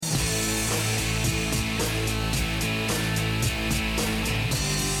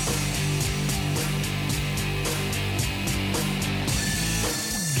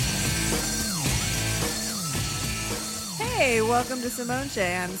Hey, welcome to Simone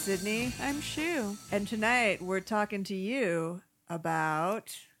Shea. I'm Sydney. I'm Shu. And tonight we're talking to you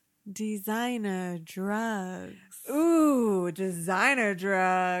about... Designer drugs. Ooh, designer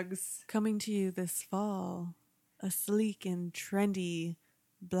drugs. Coming to you this fall. A sleek and trendy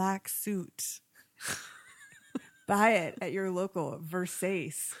black suit. Buy it at your local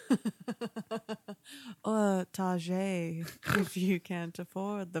Versace. Or Target, if you can't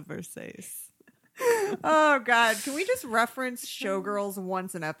afford the Versace. Oh, God. Can we just reference Showgirls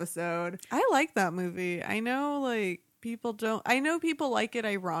once an episode? I like that movie. I know, people don't... I know people like it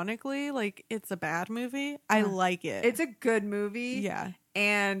ironically. It's a bad movie. I like it. It's a good movie. Yeah.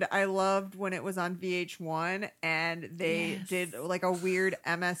 And I loved when it was on VH1 and they did like a weird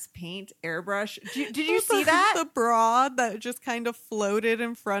MS Paint airbrush. Did you see that? The broad that just kind of floated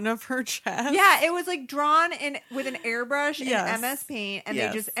in front of her chest. Yeah, it was like drawn in with an airbrush Yes. and MS Paint, and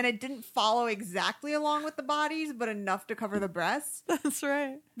Yes. and it didn't follow exactly along with the bodies, but enough to cover the breasts. That's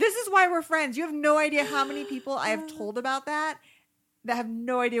right. This is why we're friends. You have no idea how many people I have told about that have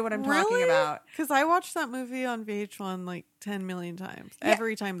no idea what I'm talking about. Because I watched that movie on VH1 like 10 million times. Yeah.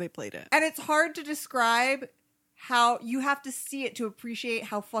 Every time they played it. And it's hard to describe how you have to see it to appreciate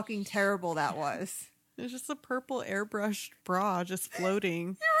how fucking terrible that was. It's just a purple airbrushed bra just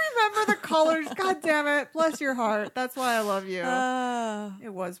floating. You remember the colors? God damn it. Bless your heart. That's why I love you.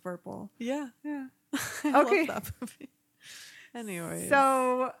 It was purple. Yeah. Yeah. I Okay. love that movie. Anyway.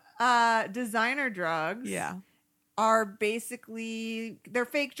 So, designer drugs. Yeah. Are basically, they're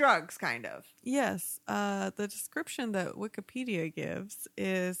fake drugs, kind of. Yes. The description that Wikipedia gives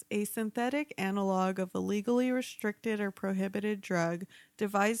is a synthetic analog of a legally restricted or prohibited drug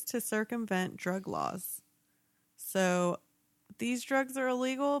devised to circumvent drug laws. So these drugs are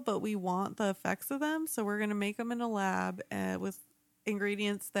illegal, but we want the effects of them. So we're going to make them in a lab with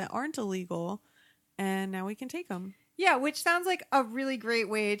ingredients that aren't illegal. And now we can take them. Yeah, which sounds like a really great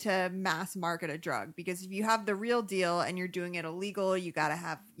way to mass market a drug, because if you have the real deal and you're doing it illegal, you got to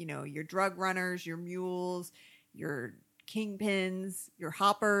have, your drug runners, your mules, your kingpins, your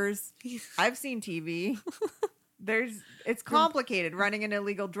hoppers. I've seen TV. It's complicated running an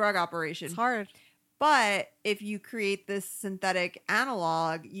illegal drug operation. It's hard. But if you create this synthetic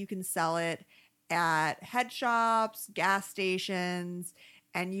analog, you can sell it at head shops, gas stations,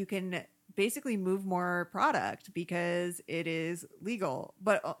 and you can basically move more product because it is legal.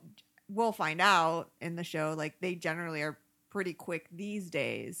 But we'll find out in the show, they generally are pretty quick these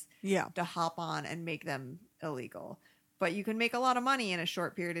days to hop on and make them illegal. But you can make a lot of money in a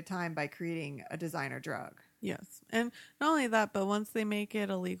short period of time by creating a designer drug. Yes. And not only that, but once they make it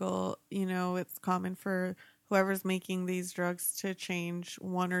illegal, it's common for whoever's making these drugs to change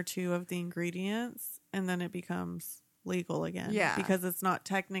one or two of the ingredients, and then it becomes legal again. Yeah. Because it's not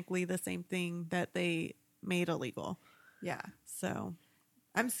technically the same thing that they made illegal. Yeah. So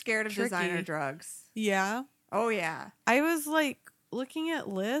I'm scared of designer drugs. Yeah. Oh, yeah. I was looking at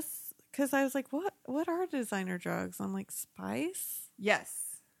lists because I was like, what are designer drugs? I'm like, spice?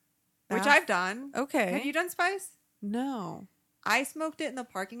 Yes. Which I've done. Okay. Have you done spice? No. I smoked it in the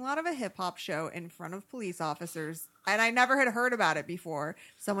parking lot of a hip hop show in front of police officers, and I never had heard about it before.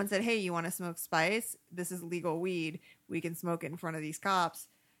 Someone said, "Hey, you want to smoke spice? This is legal weed. We can smoke it in front of these cops."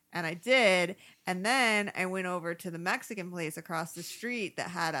 And I did. And then I went over to the Mexican place across the street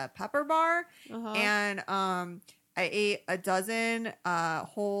that had a pepper bar. Uh-huh. And I ate a dozen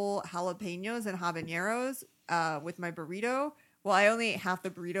whole jalapenos and habaneros with my burrito. Well, I only ate half the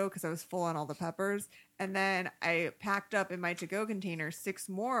burrito because I was full on all the peppers. And then I packed up in my to-go container 6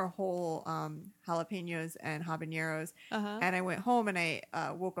 more whole jalapenos and habaneros. Uh-huh. And I went home and I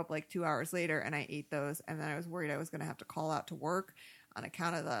woke up 2 hours later and I ate those. And then I was worried I was going to have to call out to work on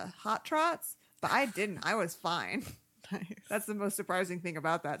account of the hot trots. But I didn't. I was fine. Nice. That's the most surprising thing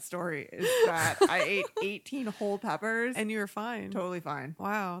about that story is that I ate 18 whole peppers. And you were fine. Totally fine.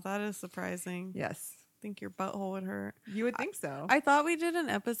 Wow, that is surprising. Yes. I think your butthole would hurt. You would think so. I thought we did an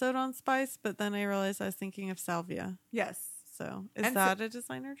episode on spice, but then I realized I was thinking of salvia. Yes. So is that a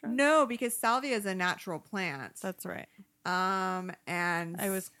designer drug? No, because salvia is a natural plant. That's right. And I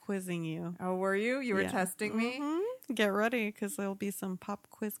was quizzing you. Oh, were you? You were testing me? Mm-hmm. Get ready, because there'll be some pop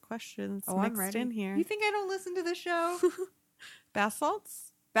quiz questions mixed in here. You think I don't listen to the show? Bath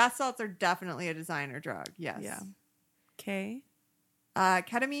salts? Bath salts are definitely a designer drug. Yes. Yeah. K?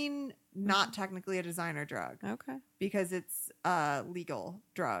 Ketamine, not technically a designer drug. Okay. Because it's a legal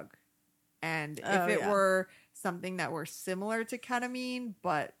drug. And if it were something that were similar to ketamine,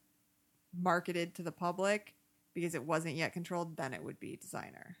 but marketed to the public because it wasn't yet controlled, then it would be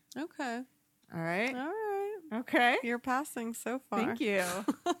designer. Okay. All right. All right. Okay. You're passing so far. Thank you.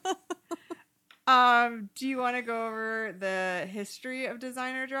 Do you want to go over the history of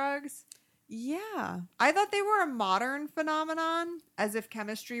designer drugs? Yeah. I thought they were a modern phenomenon, as if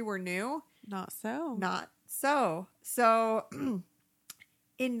chemistry were new. Not so. Not so. So, in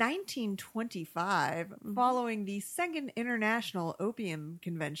 1925, following the Second International Opium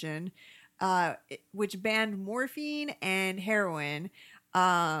Convention, which banned morphine and heroin,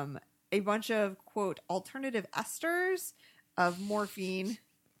 a bunch of, quote, alternative esters of morphine,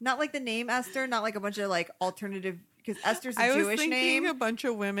 not like the name Esther, not like a bunch of like alternative, because Esther's a I was Jewish thinking name. a bunch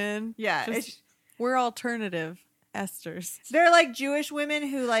of women. Yeah, just, we're alternative esters. they're like Jewish women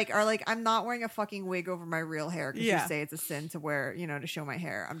who like are like, I'm not wearing a fucking wig over my real hair because Yeah. you say it's a sin to wear, you know, to show my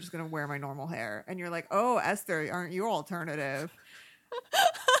hair. I'm just gonna wear my normal hair, and you're like, oh, Esther, aren't you alternative?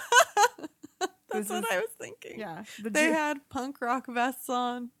 That's This what is- I was thinking. Yeah, They had punk rock vests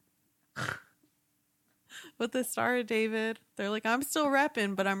on with the Star of David. They're like, I'm still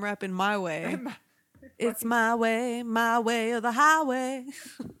repping, but I'm repping my way. It's my way or the highway.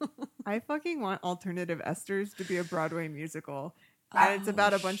 I fucking want Alternative Esters to be a Broadway musical. And it's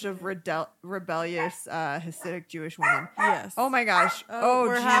about a bunch of rebellious Hasidic Jewish women. Yes. Oh my gosh. Oh,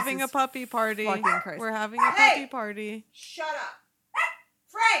 we're Jesus having a puppy party. fucking Christ. We're having a Hey! puppy party. Shut up.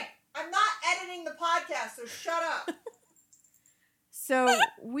 Frank, I'm not editing the podcast, so shut up. So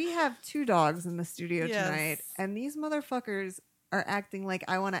we have 2 dogs in the studio Yes. tonight, and these motherfuckers are acting like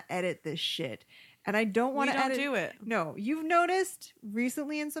I want to edit this shit. And I don't want We to don't edit. do it. No, you've noticed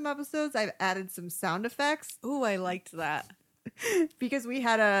recently in some episodes I've added some sound effects Ooh, I liked that. because we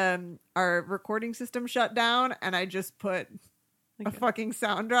had our recording system shut down, and I just put a fucking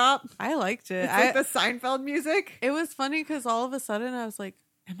sound drop. I liked it. It's like the Seinfeld music. It was funny because all of a sudden I was like,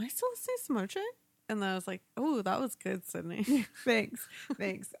 am I still listening to Smoche? And then I was like, oh, that was good, Sydney. Thanks.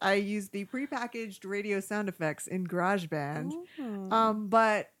 I used the prepackaged radio sound effects in GarageBand. Ooh.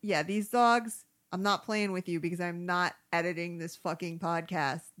 But yeah, these dogs, I'm not playing with you because I'm not editing this fucking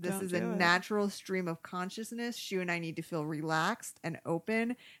podcast. This Don't is a do it. natural stream of consciousness. Shu and I need to feel relaxed and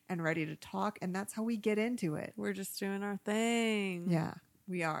open and ready to talk, and that's how we get into it. We're just doing our thing. Yeah,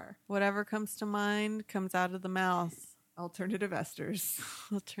 we are. Whatever comes to mind comes out of the mouth. Alternative esters.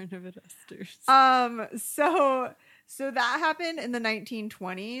 Alternative esters. So that happened in the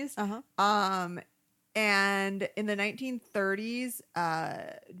 1920s. Uh-huh. And in the 1930s,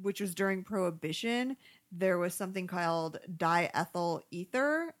 which was during Prohibition, there was something called diethyl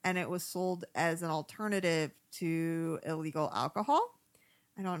ether, and it was sold as an alternative to illegal alcohol.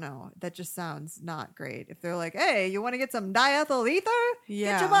 I don't know. That just sounds not great. If they're like, hey, you want to get some diethyl ether?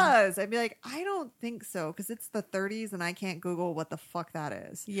 Yeah. Get your buzz. I'd be like, I don't think so, because it's the 30s and I can't Google what the fuck that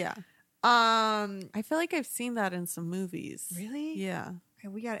is. Yeah. I I feel like I've seen that in some movies. Really? Yeah.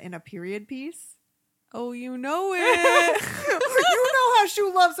 We got it in a period piece. Oh, you know it. You know how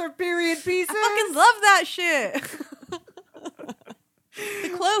Shu loves her period pieces. I fucking love that shit. The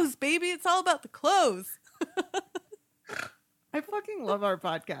clothes, baby. It's all about the clothes. I fucking love our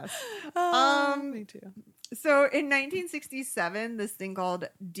podcast. Me too. So in 1967, this thing called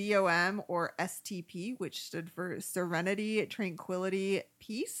DOM or STP, which stood for Serenity, Tranquility,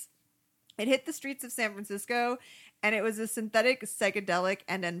 Peace, it hit the streets of San Francisco, and it was a synthetic psychedelic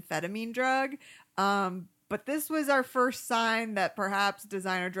and amphetamine drug. But this was our first sign that perhaps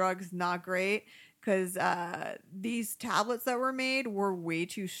designer drugs not great, because these tablets that were made were way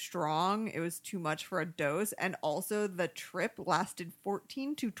too strong. It was too much for a dose, and also the trip lasted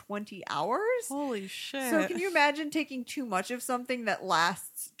 14 to 20 hours. Holy shit. So can you imagine taking too much of something that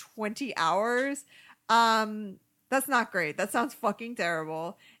lasts 20 hours? That's not great. That sounds fucking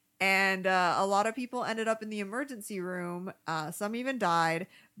terrible. And a lot of people ended up in the emergency room. Some even died.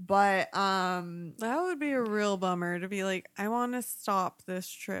 But that would be a real bummer to be like, I want to stop this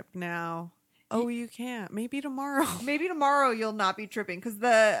trip now. Oh, you can't. Maybe tomorrow. maybe tomorrow you'll not be tripping, because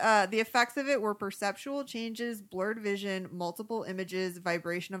the effects of it were perceptual changes, blurred vision, multiple images,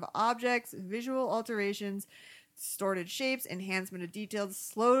 vibration of objects, visual alterations, distorted shapes, enhancement of details,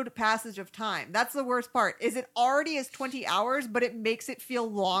 slowed passage of time. That's the worst part. Is it already is 20 hours, but it makes it feel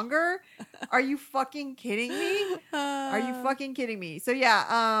longer? Are you fucking kidding me? Are you fucking kidding me? So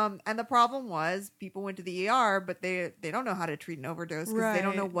yeah, and the problem was people went to the ER, but they don't know how to treat an overdose because they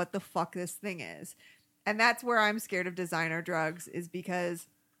don't know Right. what the fuck this thing is. And that's where I'm scared of designer drugs, is because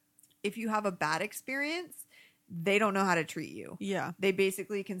if you have a bad experience, they don't know how to treat you. Yeah. They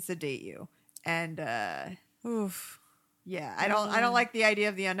basically can sedate you. And Oof. yeah, I don't like the idea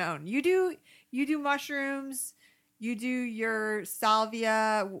of the unknown. You do mushrooms, you do your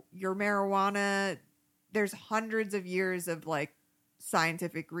salvia, your marijuana. There's hundreds of years of like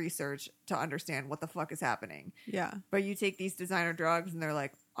scientific research to understand what the fuck is happening. Yeah. But you take these designer drugs and they're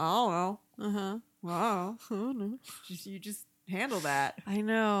like, I don't know. Uh-huh. Wow. Oh, no. You just handle that. I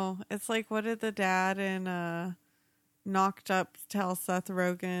know. It's like, what did the dad in Knocked Up tell Seth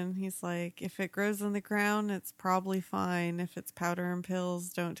Rogen? He's like, if it grows in the ground, it's probably fine. If it's powder and pills,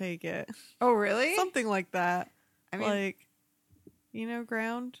 don't take it. Oh, really? Something like that. I mean, like,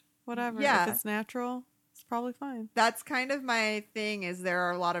 ground, whatever. Yeah. If it's natural, it's probably fine. that's kind of my thing is there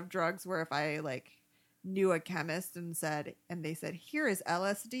are a lot of drugs where if I like knew a chemist and they said, here is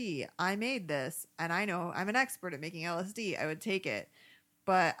LSD. I made this and I know I'm an expert at making LSD. I would take it,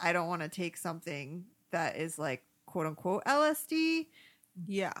 but I don't want to take something that is like quote unquote LSD,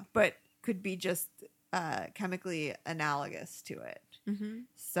 Yeah. but could be just chemically analogous to it. Mm-hmm.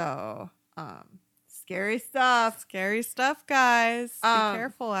 So, scary stuff. Scary stuff, guys. Be Um,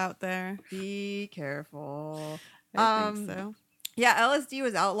 careful out there. Be careful. I think so. Yeah, LSD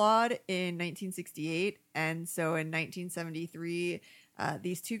was outlawed in 1968. And so in 1973,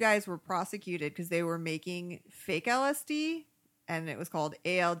 these two guys were prosecuted because they were making fake LSD. And it was called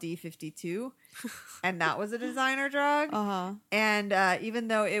ALD 52. And that was a designer drug. Uh-huh. And even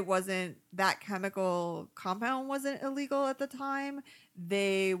though that chemical compound wasn't illegal at the time,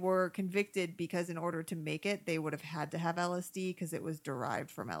 they were convicted because in order to make it, they would have had to have LSD because it was derived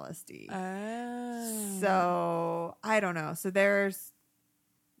from LSD. Oh. So I don't know. So there's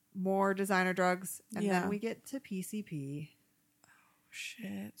more designer drugs. And Yeah. then we get to PCP,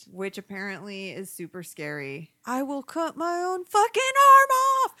 Shit. which apparently is super scary. I will cut my own fucking arm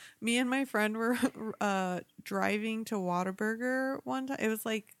off. Me and my friend were driving to Whataburger one time. It was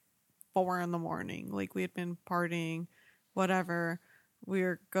like 4 a.m. Like we had been partying, whatever. We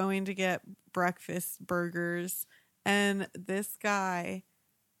were going to get breakfast burgers. And this guy,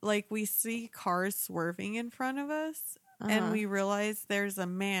 like we see cars swerving in front of us. And Uh-huh. we realize there's a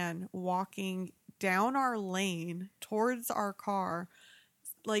man walking down our lane towards our car,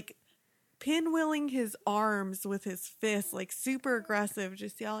 like pinwheeling his arms with his fists, like super aggressive,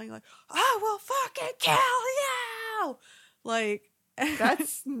 just yelling like, I will fucking kill you. Like,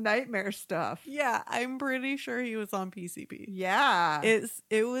 That's nightmare stuff. yeah, I'm pretty sure he was on PCP. Yeah. It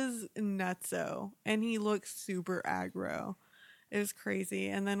was nutso. And he looked super aggro. It was crazy.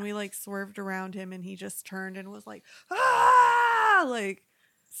 And then we like swerved around him and he just turned and was like, ah, like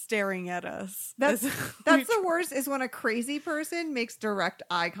staring at us. That's As That's we the worst is when a crazy person makes direct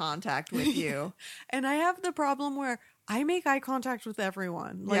eye contact with you. And I have the problem where I make eye contact with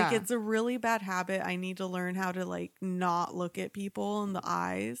everyone. Like Yeah. it's a really bad habit. I need to learn how to like not look at people in the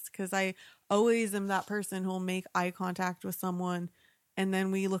eyes because I always am that person who'll make eye contact with someone and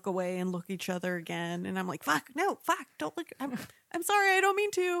then we look away and look each other again and I'm like, fuck, no, fuck, don't look. I'm sorry, I don't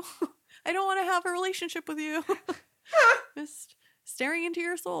mean to. I don't want to have a relationship with you. Just staring into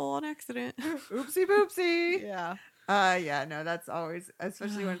your soul on accident. Oopsie boopsie. Yeah. Yeah, no, that's always,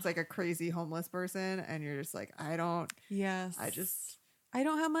 especially when it's like a crazy homeless person and you're just like, I don't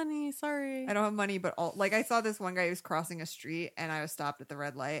have money. Sorry. have money, but like I saw this one guy who was crossing a street and I was stopped at the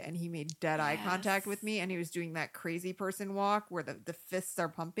red light and he made dead eye contact with me and he was doing that crazy person walk where the fists are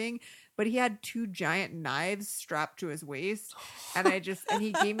pumping, but he had 2 giant knives strapped to his waist and and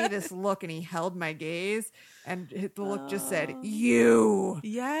he gave me this look and he held my gaze and the look just said, you.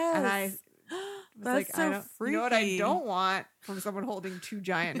 Yes. And I was That's like, so I don't, freaky. you know what I don't want from someone holding 2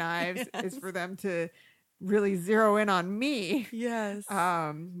 giant knives is for them to really zero in on me. Yes.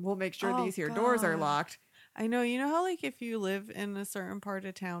 We'll make sure Oh, these here doors are God. locked. I know. You know how, like, if you live in a certain part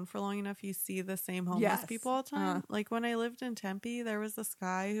of town for long enough, you see the same homeless Yes. people all the time? Like, when I lived in Tempe, there was this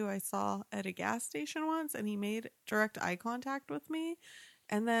guy who I saw at a gas station once, and he made direct eye contact with me.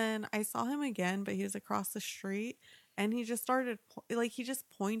 And then I saw him again, but he was across the street, and he just started, he just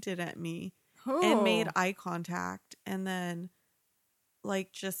pointed at me and made eye contact, and then,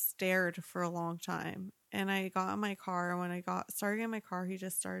 like, just stared for a long time. And I got in my car, and when I started in my car, he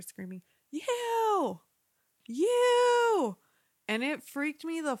just started screaming, you, and it freaked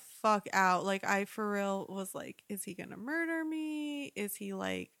me the fuck out. Like, I for real was like, is he gonna murder me? Is he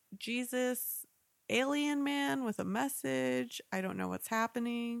like Jesus alien man with a message? I don't know what's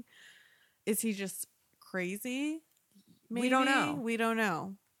happening. Is he just crazy? Maybe. We don't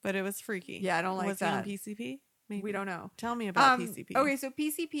know, but it was freaky. Yeah, I don't like was that. he on PCP? Maybe. We don't know. Tell me about PCP. Okay, so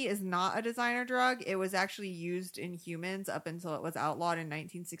PCP is not a designer drug. It was actually used in humans up until it was outlawed in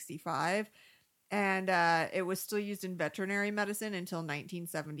 1965. And it was still used in veterinary medicine until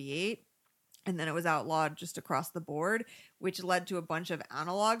 1978. And then it was outlawed just across the board, which led to a bunch of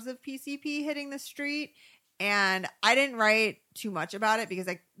analogs of PCP hitting the street. And I didn't write too much about it because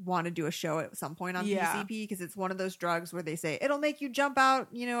I want to do a show at some point on Yeah. PCP, because it's one of those drugs where they say it'll make you jump out,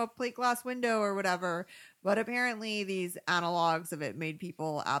 a plate glass window or whatever. But apparently these analogs of it made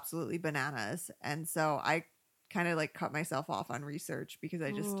people absolutely bananas. And so I kind of like cut myself off on research because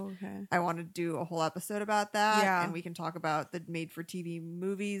I want to do a whole episode about that. Yeah. And we can talk about the made for TV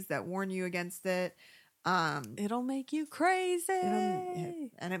movies that warn you against it. It'll make you crazy.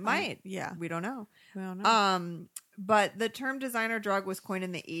 And it might. Yeah. We don't know. We don't know. But the term designer drug was coined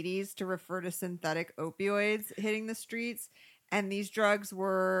in the 80s to refer to synthetic opioids hitting the streets. And these drugs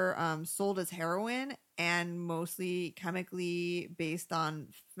were sold as heroin and mostly chemically based on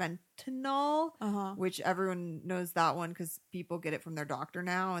fentanyl, which everyone knows that one because people get it from their doctor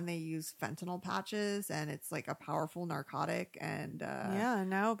now, and they use fentanyl patches, and it's like a powerful narcotic. And yeah,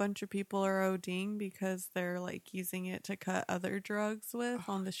 now a bunch of people are ODing because they're like using it to cut other drugs with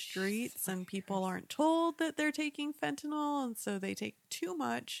on the streets, and people aren't told that they're taking fentanyl, and so they take too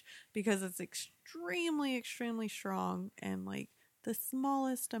much because it's extremely, extremely strong, and like the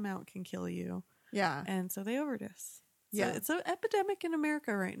smallest amount can kill you. Yeah. And so they overdose. Yeah. So it's an epidemic in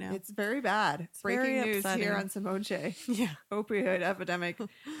America right now. It's very bad. It's Breaking very news upsetting. here on Samoche. Yeah. Opioid epidemic.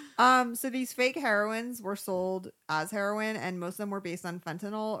 So these fake heroines were sold as heroin, and most of them were based on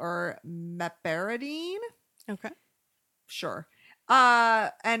fentanyl or meperidine. Okay. Sure.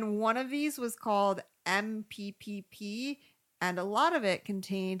 And one of these was called MPPP, and a lot of it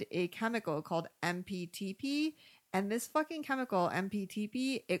contained a chemical called MPTP. And this fucking chemical,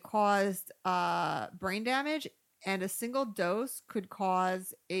 MPTP, it caused brain damage, and a single dose could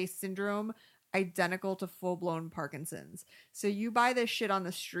cause a syndrome identical to full-blown Parkinson's. So you buy this shit on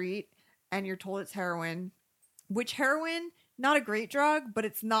the street, and you're told it's heroin, which heroin, not a great drug, but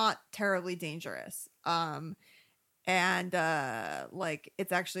it's not terribly dangerous. And like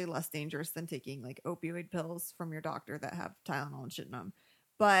it's actually less dangerous than taking like opioid pills from your doctor that have Tylenol and shit in them.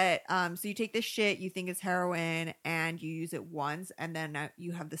 But so you take this shit, you think it's heroin, and you use it once, and then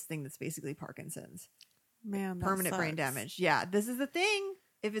you have this thing that's basically Parkinson's. Man, that Permanent brain sucks. damage. Yeah, this is the thing.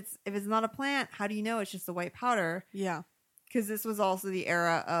 If it's not a plant, how do you know it's just a white powder? Yeah. Because this was also the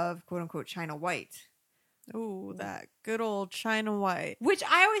era of quote unquote China White, Oh, that good old China White. which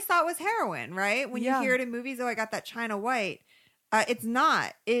I always thought was heroin. Right? When Yeah. you hear it in movies, oh, I got that China White. It's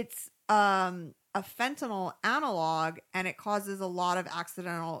not. It's a fentanyl analog, and it causes a lot of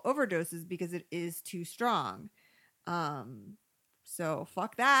accidental overdoses because it is too strong. So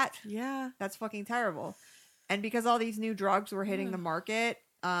fuck that. Yeah. That's fucking terrible. And because all these new drugs were hitting the market,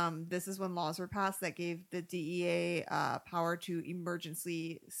 this is when laws were passed that gave the DEA power to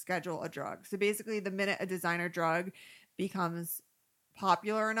emergency schedule a drug. So basically, the minute a designer drug becomes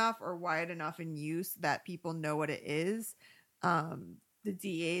popular enough or wide enough in use that people know what it is, the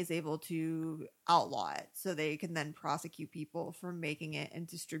DEA is able to outlaw it, so they can then prosecute people for making it and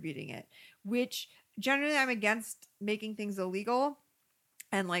distributing it, which generally I'm against making things illegal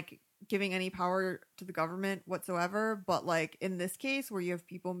and like giving any power to the government whatsoever. But like in this case where you have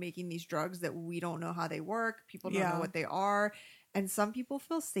people making these drugs that we don't know how they work, people don't Yeah. know what they are, and some people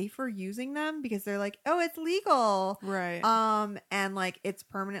feel safer using them because they're like, oh, it's legal. Right. And like it's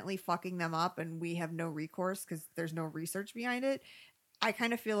permanently fucking them up, and we have no recourse because there's no research behind it. I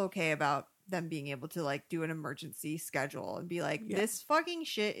kind of feel okay about them being able to like do an emergency schedule and be like, Yeah. this fucking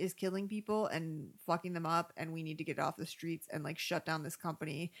shit is killing people and fucking them up, and we need to get it off the streets and like shut down this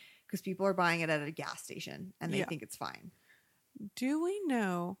company because people are buying it at a gas station and they Yeah. think it's fine. Do we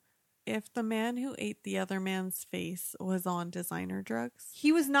know if the man who ate the other man's face was on designer drugs?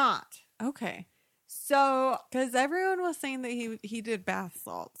 He was not. Okay. So Because everyone was saying that he did bath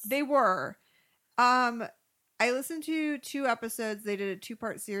salts. they were. I listened to 2 episodes. They did a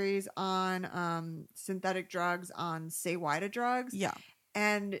 2-part series on synthetic drugs on Say Why to Drugs. Yeah.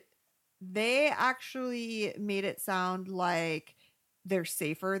 And they actually made it sound like they're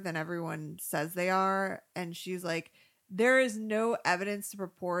safer than everyone says they are. And she's like, there is no evidence to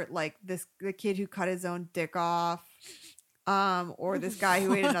purport like the kid who cut his own dick off, or this guy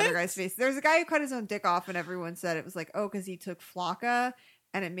who ate another guy's face. There's a guy who cut his own dick off, and everyone said it was like, oh, because he took Flocka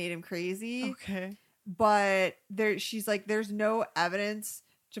and it made him crazy. Okay. But she's like, there's no evidence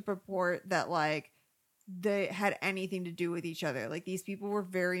to purport that like they had anything to do with each other. Like these people were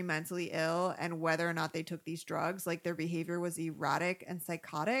very mentally ill, and whether or not they took these drugs, like their behavior was erratic and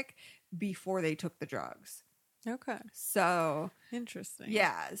psychotic before they took the drugs. Okay. So Interesting.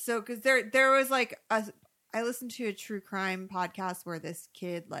 yeah, so because there was like I listened to a true crime podcast where this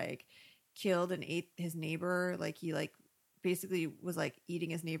kid like killed and ate his neighbor. Like he like basically was like eating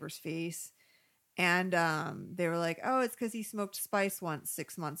his neighbor's face. And they were like, oh, it's because he smoked spice once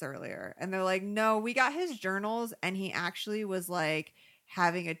 6 months earlier. And they're like, no, we got his journals, and he actually was like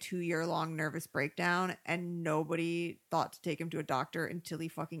having a 2-year-long nervous breakdown, and nobody thought to take him to a doctor until he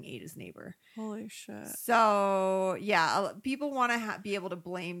fucking ate his neighbor. Holy shit. So yeah, people want to be able to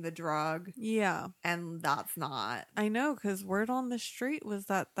blame the drug, Yeah. and that's not. I know, because word on the street was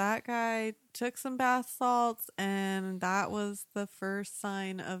that guy took some bath salts, and that was the first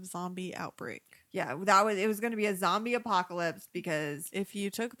sign of zombie outbreak. Yeah, it was going to be a zombie apocalypse because if you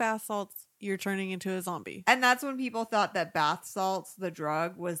took bath salts, you're turning into a zombie. And that's when people thought that bath salts, the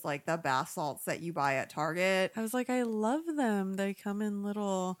drug, was like the bath salts that you buy at Target. I was like, I love them. They come in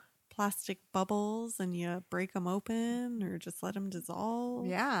little plastic bubbles, and you break them open or just let them dissolve.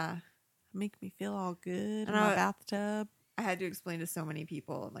 Yeah. Make me feel all good in my bathtub. I had to explain to so many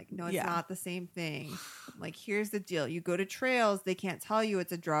people. I'm like, no, it's not the same thing. Like, here's the deal. You go to trails, they can't tell you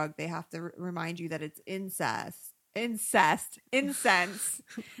it's a drug. They have to remind you that it's incense. They have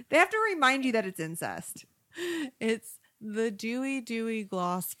to remind you that it's incest. It's the dewy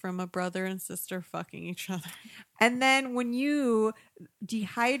gloss from a brother and sister fucking each other. And then when you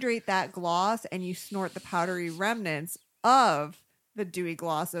dehydrate that gloss and you snort the powdery remnants of the dewy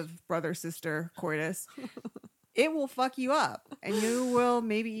gloss of brother-sister coitus, it will fuck you up, and you will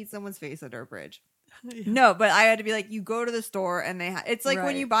maybe eat someone's face at our bridge. Yeah. No, but I had to be like, you go to the store and it's like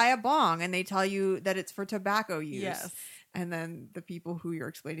when you buy a bong and they tell you that it's for tobacco use. Yes. And then the people who you're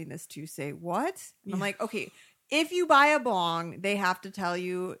explaining this to say, what? I'm like, okay, if you buy a bong, they have to tell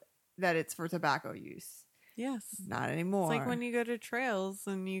you that it's for tobacco use. Yes. Not anymore. It's like when you go to trails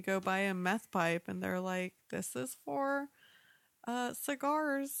and you go buy a meth pipe and they're like, this is for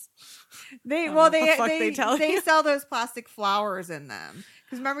cigars. They sell those plastic flowers in them,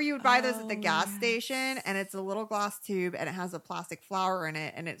 because remember you would buy those at the gas station, and it's a little glass tube and it has a plastic flower in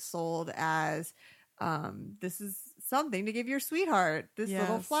it, and it's sold as this is something to give your sweetheart, this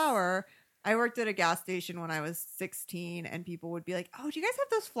little flower. I worked at a gas station when I was 16, and people would be like, oh, do you guys have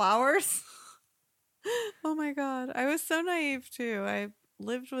those flowers? Oh my god, I was so naive too. I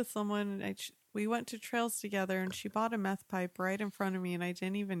lived with someone, we went to trails together, and she bought a meth pipe right in front of me, and I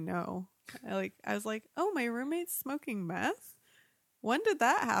didn't even know. I was like, oh, my roommate's smoking meth? When did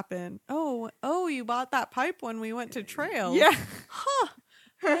that happen? Oh, you bought that pipe when we went to trails. Yeah. Huh.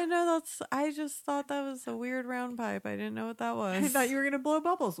 I know I just thought that was a weird round pipe. I didn't know what that was. I thought you were going to blow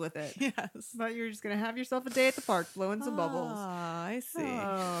bubbles with it. Yes. Thought you were just going to have yourself a day at the park blowing some bubbles. Ah, I see.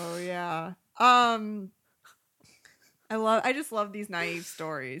 Oh, yeah. I just love these naive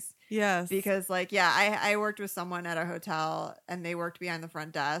stories. Yes. Because I worked with someone at a hotel, and they worked behind the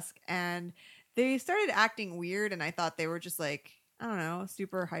front desk, and they started acting weird, and I thought they were just like, I don't know,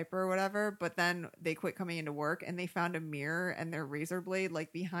 super hyper or whatever. But then they quit coming into work, and they found a mirror and their razor blade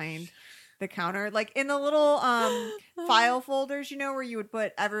like behind the counter, like in the little file folders, where you would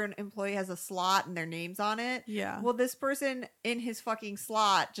put every employee has a slot and their names on it. Yeah. Well, this person in his fucking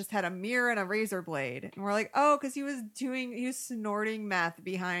slot just had a mirror and a razor blade, and we're like, oh, because he was snorting meth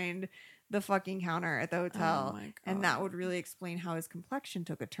behind the fucking counter at the hotel. Oh my God. And that would really explain how his complexion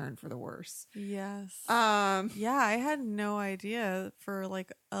took a turn for the worse. Yes. Yeah, I had no idea for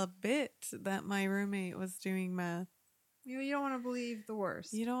like a bit that my roommate was doing meth. You don't want to believe the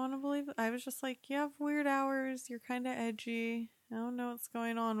worst. You don't want to believe it? I was just like, you have weird hours. You're kind of edgy. I don't know what's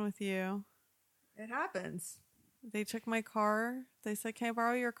going on with you. It happens. They took my car. They said, can I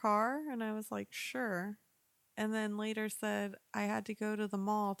borrow your car? And I was like, sure. And then later said I had to go to the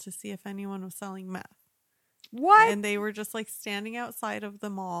mall to see if anyone was selling meth. What? And they were just like standing outside of the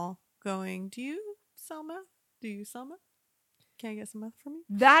mall going, do you sell meth? Do you sell meth? Can I get some meth from you?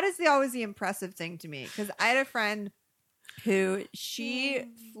 That is always the impressive thing to me, because I had a friend who she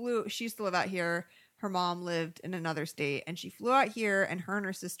used to live out here. Her mom lived in another state, and she flew out here, and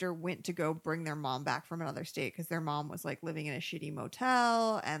her sister went to go bring their mom back from another state because their mom was like living in a shitty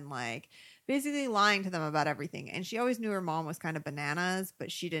motel and like basically lying to them about everything. And she always knew her mom was kind of bananas,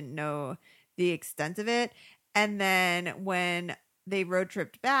 but she didn't know the extent of it. And then when they road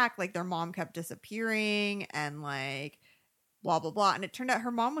tripped back, like their mom kept disappearing and like blah, blah, blah. And it turned out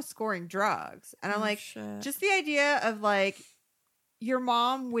her mom was scoring drugs. And I'm just the idea of like your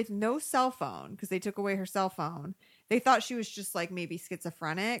mom with no cell phone, because they took away her cell phone. They thought she was just like maybe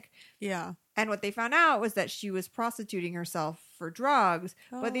schizophrenic. Yeah. And what they found out was that she was prostituting herself for drugs.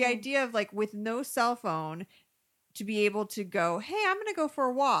 Oh. But the idea of like with no cell phone to be able to go, hey, I'm going to go for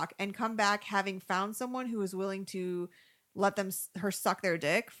a walk and come back having found someone who was willing to let her suck their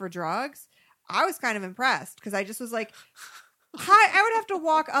dick for drugs. I was kind of impressed, because I just was like, I would have to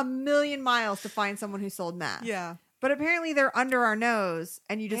walk 1,000,000 miles to find someone who sold meth. Yeah. But apparently they're under our nose,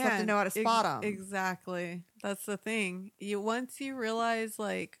 and you just have to And know how to spot them. Exactly. That's the thing. Once you realize,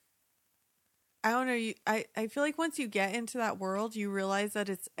 like, I don't know. I feel like once you get into that world, you realize that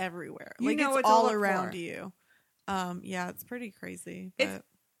it's everywhere. You Like, know it's what to all look around for. you. Yeah, it's pretty crazy. But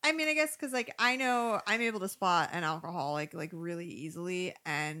I mean, I guess because like I know I'm able to spot an alcoholic like really easily,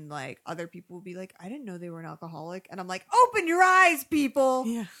 and like other people will be like, I didn't know they were an alcoholic, and I'm like, open your eyes, people.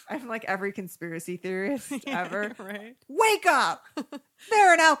 yeah, I'm like every conspiracy theorist ever. right? Wake up!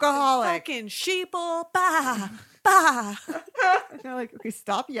 They're an alcoholic. Fucking sheeple, bah, bah. And they're like, okay,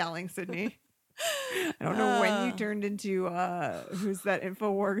 stop yelling, Sydney. I don't know when you turned into who's that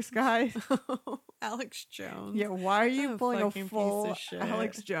InfoWars guy? Alex Jones. Yeah, why are you A pulling a fucking piece full of shit.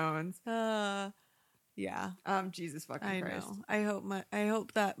 Alex Jones? Yeah. Jesus fucking I Christ. know. I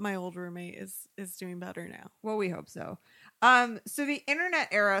hope that my old roommate is doing better now. Well, we hope so. So the internet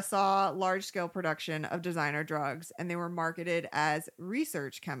era saw large scale production of designer drugs, and they were marketed as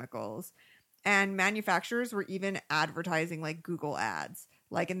research chemicals. And manufacturers were even advertising like Google ads.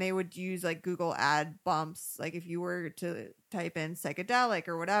 Like, and they would use like Google ad bumps. Like if you were to type in psychedelic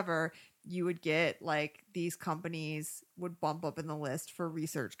or whatever, you would get like these companies would bump up in the list for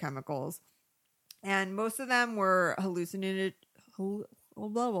research chemicals. And most of them were blah,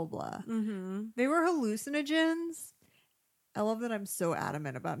 blah, blah. Mm-hmm. They were hallucinogens. I love that I'm so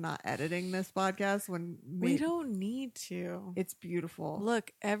adamant about not editing this podcast when We don't need to. it's beautiful.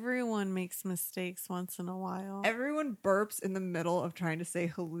 Look, everyone makes mistakes once in a while. Everyone burps in the middle of trying to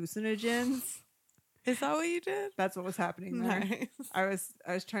say hallucinogens. Is that what you did? That's what was happening there. Nice.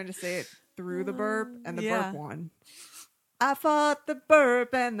 I was trying to say it through the burp, and the Yeah. burp won. I fought the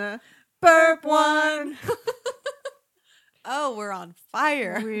burp and the burp won. Oh, we're on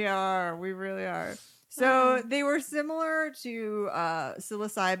fire. We are. We really are. So they were similar to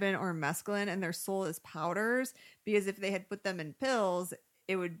psilocybin or mescaline, and they're sold as powders because if they had put them in pills,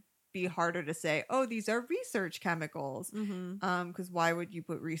 it would be harder to say, oh, these are research chemicals. Mm-hmm. Because why would you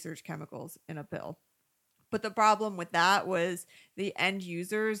put research chemicals in a pill? But the problem with that was the end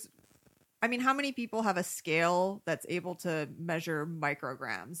users. I mean, how many people have a scale that's able to measure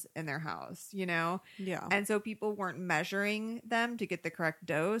micrograms in their house, you know? Yeah. And so people weren't measuring them to get the correct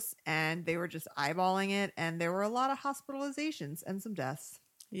dose, and they were just eyeballing it, and there were a lot of hospitalizations and some deaths.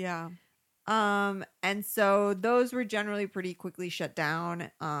 Yeah. And so those were generally pretty quickly shut down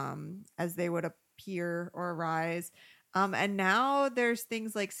as they would appear or arise. And now there's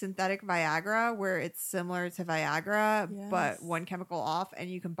things like synthetic Viagra where it's similar to Viagra, but Yes. one chemical off, and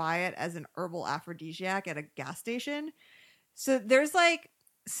you can buy it as an herbal aphrodisiac at a gas station. So there's like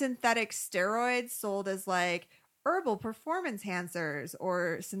synthetic steroids sold as like herbal performance enhancers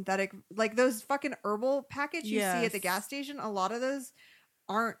or synthetic, like those fucking herbal packets you see at the Yes. gas station. A lot of those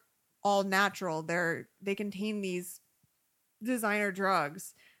aren't all natural. They contain these designer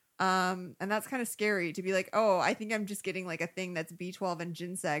drugs. And that's kind of scary to be like, oh, I think I'm just getting like a thing that's B12 and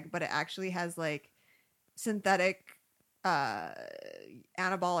ginseng, but it actually has like synthetic anabolic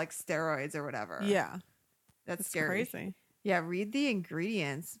steroids or whatever. Yeah. That's It's scary. crazy. Yeah, read the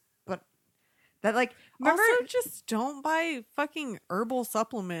ingredients. But that like remember Also, just don't buy fucking herbal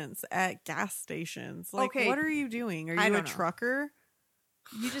supplements at gas stations. Like, Okay. what are you doing? Are I you a don't know. trucker?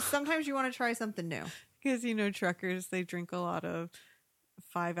 you just sometimes you want to try something new. Because, truckers, they drink a lot of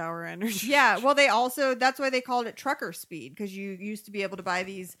 5-hour energy. Yeah, well, that's why they called it trucker speed, because you used to be able to buy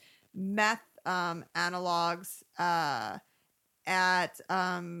these meth analogs at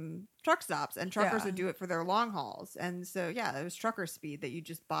truck stops, and truckers Yeah. would do it for their long hauls. And so, yeah, it was trucker speed that you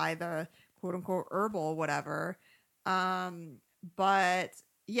just buy the quote unquote herbal whatever. But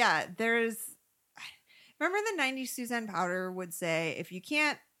yeah, remember in the 90s, Suzanne Powder would say, if you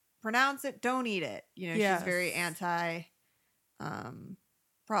can't pronounce it, don't eat it. Yes. She's very anti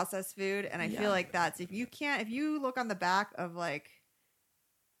processed food, and I Yeah. feel like that's if you look on the back of like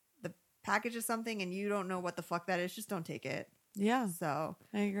the package of something and you don't know what the fuck that is, just don't take it. Yeah, So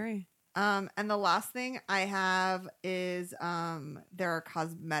I agree. and the last thing I have is there are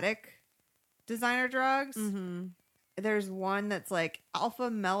cosmetic designer drugs. Mm-hmm. There's one that's like alpha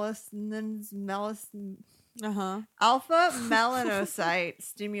Uh-huh. alpha melanocyte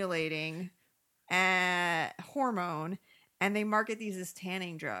stimulating hormone, and they market these as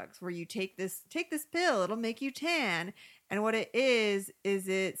tanning drugs where you take this pill, it'll make you tan, and what it is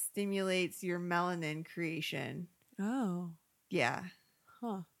it stimulates your melanin creation, Oh. yeah,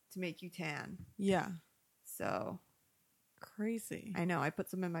 Huh. to make you tan. Yeah. So Crazy. I know I put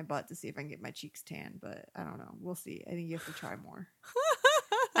some in my butt to see if I can get my cheeks tan, but I don't know, we'll see. I think you have to try more.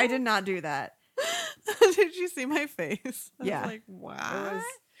 I did not do that. Did you see my face? I Yeah. was like, wow.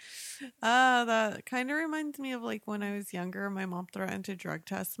 That kind of reminds me of like when I was younger, my mom threatened to drug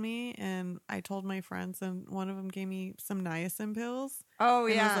test me, and I told my friends, and one of them gave me some niacin pills. Oh,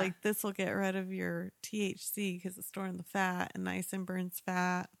 And yeah. was like, this will get rid of your THC because it's stored in the fat, and niacin burns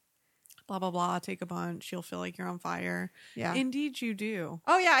fat. Blah, blah, blah. Take a bunch. You'll feel like you're on fire. Yeah. Indeed, you do.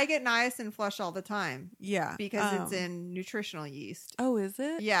 Oh, yeah. I get niacin flush all the time Yeah. because it's in nutritional yeast. Oh, is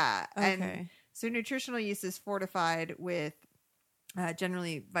it? Yeah. Okay. And so nutritional yeast is fortified with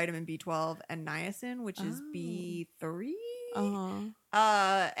generally vitamin B12 and niacin, which is B3.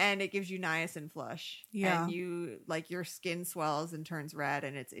 And it gives you niacin flush. Yeah. And you like your skin swells and turns red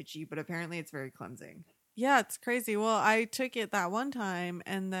and it's itchy, but apparently it's very cleansing. Yeah, it's crazy. Well, I took it that one time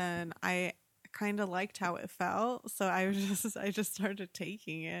and then I kind of liked how it felt. So I just started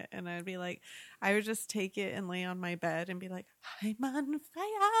taking it, and I'd be like, I would just take it and lay on my bed and be like, I'm on fire,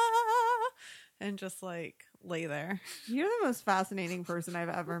 and just like lay there. You're the most fascinating person I've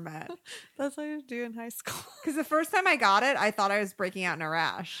ever met. That's what I would do in high school. Because the first time I got it, I thought I was breaking out in a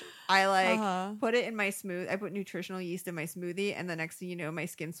rash. I put it in my I put nutritional yeast in my smoothie, and the next thing you know, my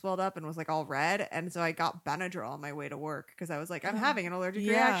skin swelled up and was like all red. And so I got Benadryl on my way to work because I was like, I'm having an allergic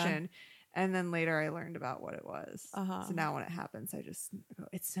reaction. And then later I learned about what it was. So now when it happens, I just go,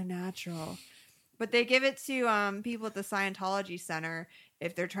 it's so natural. But they give it to people at the Scientology Center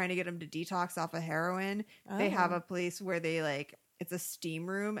if they're trying to get them to detox off of heroin. They have a place where they like, it's a steam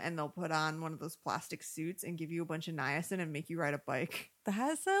room, and they'll put on one of those plastic suits and give you a bunch of niacin and make you ride a bike.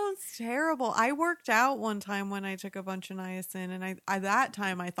 That sounds terrible. I worked out one time when I took a bunch of niacin, and I that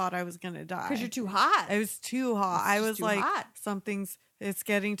time I thought I was going to die. Because you're too hot. It was too hot. I was like, it's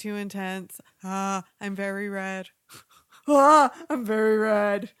getting too intense. I'm very red. I'm very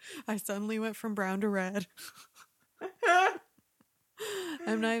red. I suddenly went from brown to red.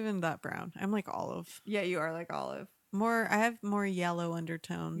 I'm not even that brown. I'm like olive. Yeah, you are like olive. I have more yellow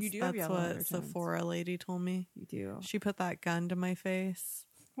undertones. You do That's have yellow what undertones. Sephora lady told me. You do. She put that gun to my face.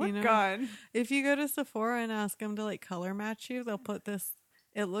 What gun? If you go to Sephora and ask them to like color match you, they'll put this.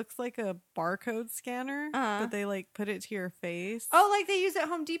 It looks like a barcode scanner, but they like put it to your face. Oh, like they use at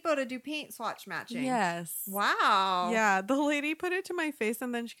Home Depot to do paint swatch matching. Yes. Wow. Yeah, the lady put it to my face,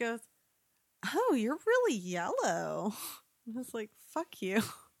 and then she goes, "Oh, you're really yellow." I was like, "Fuck you."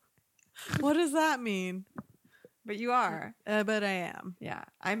 What does that mean? But you are. But I am. Yeah.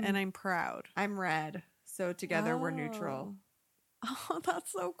 I'm proud. I'm red. So together we're neutral. Oh,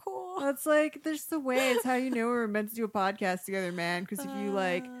 that's so cool. That's like, there's the way. It's how you know we're meant to do a podcast together, man. Because if you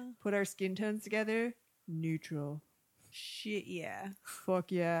like put our skin tones together, neutral. Shit, yeah.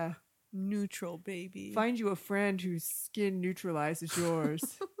 Fuck yeah. Neutral, baby. Find you a friend whose skin neutralizes yours.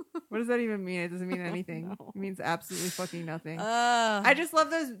 What does that even mean? It doesn't mean anything. No. It means absolutely fucking nothing. I just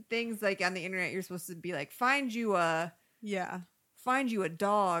love those things like on the internet. You're supposed to be like, find you a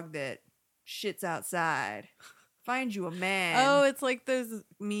dog that shits outside. Find you a man. Oh, it's like those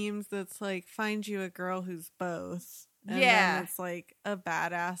memes that's like, find you a girl who's both. And then it's like a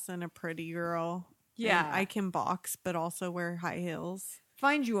badass and a pretty girl. Yeah. And I can box, but also wear high heels.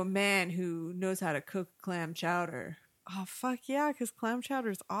 Find you a man who knows how to cook clam chowder. Oh, fuck yeah, because clam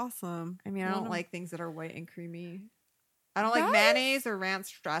chowder is awesome. I mean, I don't like things that are white and creamy. I don't like mayonnaise or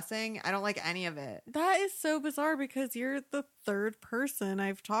ranch dressing. I don't like any of it. That is so bizarre because you're the third person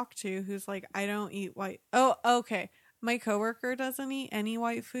I've talked to who's like, I don't eat white. Oh, okay. My coworker doesn't eat any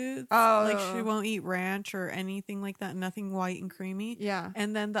white foods. Oh. Like she won't eat ranch or anything like that. Nothing white and creamy. Yeah.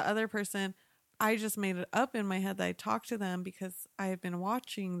 And then the other person, I just made it up in my head that I talked to them because I have been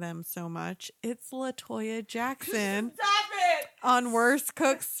watching them so much. It's LaToya Jackson. Stop it! On Worst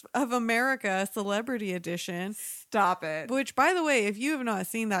Cooks of America, Celebrity Edition. Stop it. Which, by the way, if you have not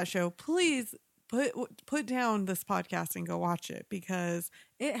seen that show, please put down this podcast and go watch it because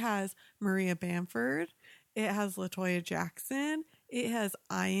it has Maria Bamford, it has LaToya Jackson, it has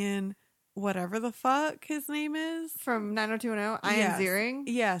Ian, whatever the fuck his name is. From 90210, Ian Ziering?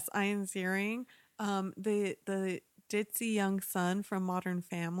 Yes, Ian Ziering. The ditzy young son from Modern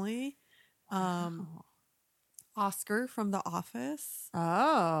Family. Oscar from The Office.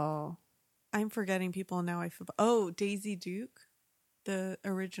 Oh. I'm forgetting people now. Daisy Duke. The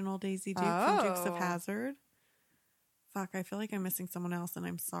original Daisy Duke from Dukes of Hazzard. Fuck, I feel like I'm missing someone else and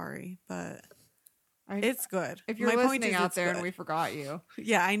I'm sorry, but it's good. If you're listening out there and we forgot you.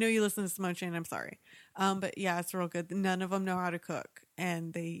 Yeah, I know you listen to Smoke and I'm sorry. But yeah, it's real good. None of them know how to cook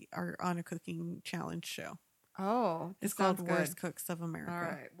and they are on a cooking challenge show. Oh, it's called Worst Cooks of America. All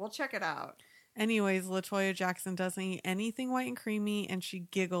right, we'll check it out. Anyways, LaToya Jackson doesn't eat anything white and creamy, and she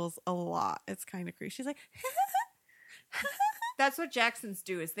giggles a lot. It's kind of creepy. She's like, that's what Jacksons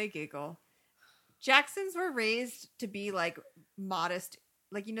do is they giggle. Jacksons were raised to be like modest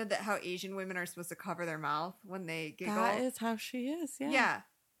like, you know, that how Asian women are supposed to cover their mouth when they giggle? That is how she is. Yeah. Yeah.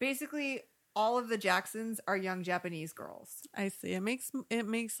 Basically, all of the Jacksons are young Japanese girls. I see. It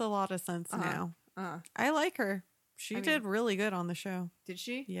makes a lot of sense now. Uh-huh. I like her. She I mean- did really good on the show. Did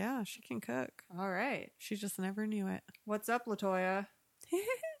she? Yeah, she can cook. All right. She just never knew it. What's up, LaToya?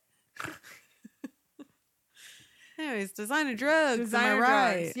 Anyways, designer drugs. Designer am I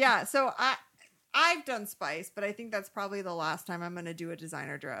right? drugs. Yeah. So I've done spice, but I think that's probably the last time I'm going to do a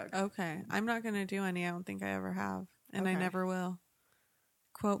designer drug. Okay. I'm not going to do any. I don't think I ever have. And I Okay. never will.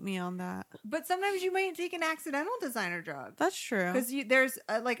 Quote me on that. But sometimes you might take an accidental designer drug. That's true. Because there's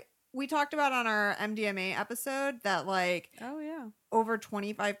like we talked about on our MDMA episode that like Oh, yeah. over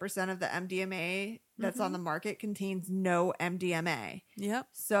 25% of the MDMA that's on the market contains no MDMA. Yep.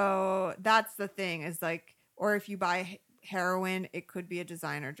 So that's the thing is like, or if you buy heroin, it could be a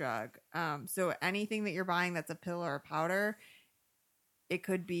designer drug. So anything that you're buying that's a pill or a powder, it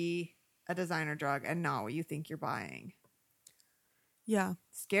could be a designer drug and not what you think you're buying. Yeah.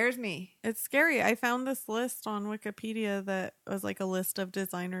 Scares me. It's scary. I found this list on Wikipedia that was like a list of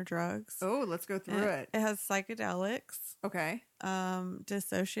designer drugs. Oh, let's go through it. It has psychedelics, Okay.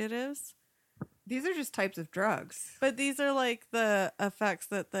 dissociatives. These are just types of drugs. But these are like the effects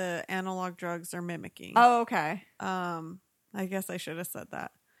that the analog drugs are mimicking. Oh, okay. I guess I should have said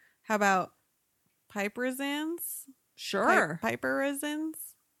that. How about piperazines? Sure. Piperazines?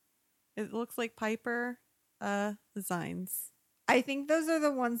 It looks like Piper zines. I think those are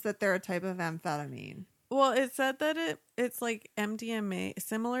the ones that they're a type of amphetamine. Well, it said that it's like MDMA,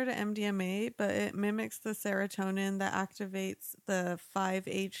 similar to MDMA, but it mimics the serotonin that activates the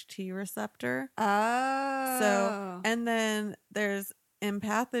 5-HT receptor. Oh. So, and then there's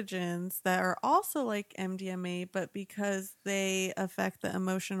empathogens that are also like MDMA, but because they affect the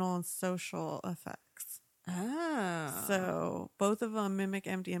emotional and social effects. Oh. So both of them mimic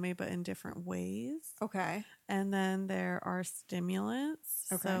MDMA, but in different ways. Okay. And then there are stimulants.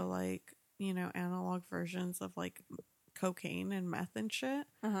 Okay. So like, you know, analog versions of like cocaine and meth and shit.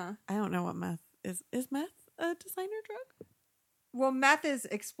 Uh-huh. I don't know what meth is. Is meth a designer drug? Well, meth is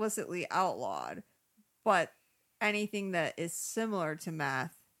explicitly outlawed, but anything that is similar to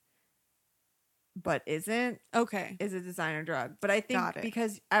meth but isn't Okay. is a designer drug. But I think Got it.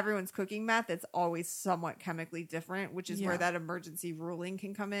 because everyone's cooking meth, it's always somewhat chemically different, which is Yeah. where that emergency ruling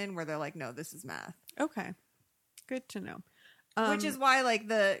can come in, where they're like, no, this is meth. Okay. Good to know. Which is why, like,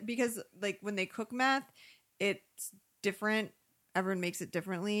 because, like, when they cook meth, it's different. Everyone makes it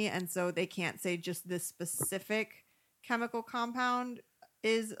differently. And so they can't say just this specific chemical compound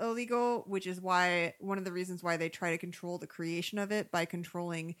is illegal, which is why one of the reasons why they try to control the creation of it by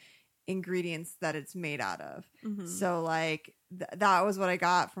controlling ingredients that it's made out of. Mhm. So, like, that was what I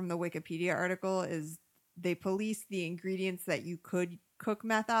got from the Wikipedia article is they police the ingredients that you could cook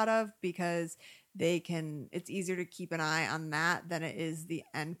meth out of because it's easier to keep an eye on that than it is the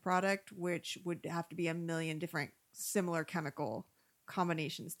end product, which would have to be a million different similar chemical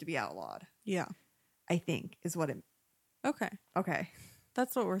combinations to be outlawed. Yeah. I think is what it. Okay. Okay.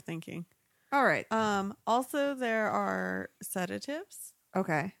 That's what we're thinking. All right. Also there are sedatives,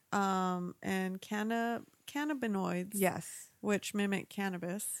 Okay. and cannabinoids. Yes. Which mimic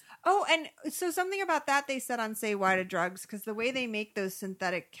cannabis. Oh, and so something about that they said on Say Why to Drugs, because the way they make those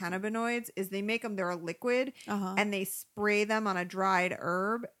synthetic cannabinoids is they make them, they're a liquid, Uh-huh. and they spray them on a dried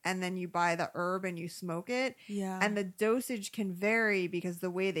herb, and then you buy the herb and you smoke it. Yeah. And the dosage can vary because the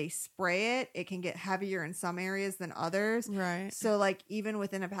way they spray it, it can get heavier in some areas than others. Right. So, like, even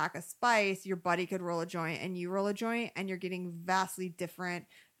within a pack of spice, your buddy could roll a joint and you roll a joint, and you're getting vastly different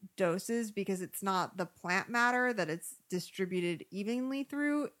doses because it's not the plant matter that it's distributed evenly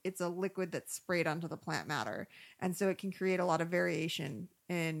through. It's a liquid that's sprayed onto the plant matter. And so it can create a lot of variation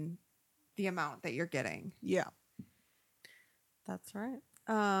in the amount that you're getting. Yeah. That's right.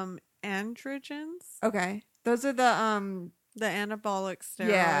 Androgens. Okay. Those are the The anabolic steroids.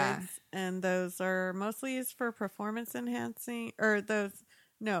 Yeah. And those are mostly used for performance enhancing, those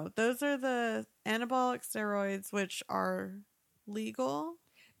are the anabolic steroids, which are legal.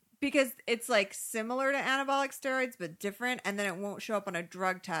 because it's like similar to anabolic steroids but different, and then it won't show up on a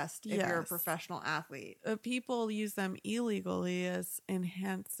drug test if you're a Yes. professional athlete. People use them illegally as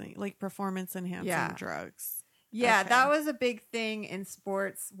enhancing, like performance enhancing Yeah. drugs. Yeah, Okay. that was a big thing in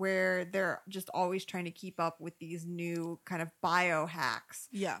sports where they're just always trying to keep up with these new kind of biohacks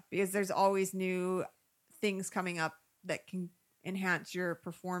Yeah. because there's always new things coming up that can enhance your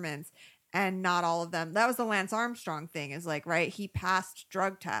performance, and not all of them. That was the Lance Armstrong thing, is like, right, he passed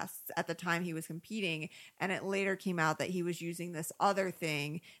drug tests at the time he was competing, and it later came out that he was using this other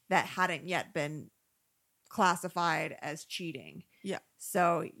thing that hadn't yet been classified as cheating. Yeah.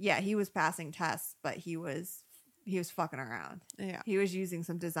 So yeah, he was passing tests, but he was fucking around. Yeah. He was using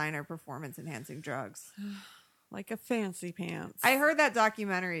some designer performance enhancing drugs. Like a fancy pants. I heard that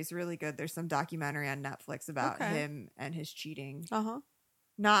documentary is really good. There's some documentary on Netflix about Okay. him and his cheating. Uh-huh.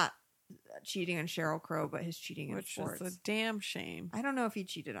 Not cheating on Sheryl Crow, but his cheating in Which sports. is a damn shame. I don't know if he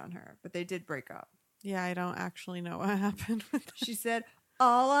cheated on her, but they did break up. Yeah, I don't actually know what happened with that. She said,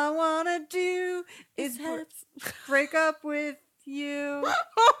 "All I want to do is break up with you."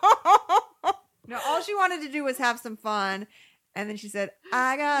 No, all she wanted to do was have some fun. And then she said,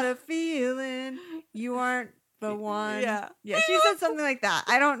 "I got a feeling you aren't the one." Yeah. Yeah, she said something like that.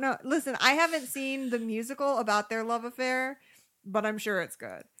 I don't know. Listen, I haven't seen the musical about their love affair, but I'm sure it's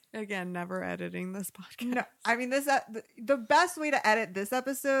good. Again, never editing this podcast. No, I mean, the best way to edit this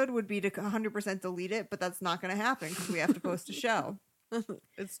episode would be to 100% delete it, but that's not going to happen because we have to post a show.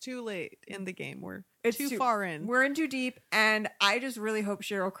 It's too late in the game. We're It's too far in. We're in too deep, and I just really hope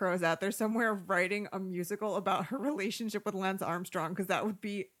Sheryl Crow is out there somewhere writing a musical about her relationship with Lance Armstrong, because that would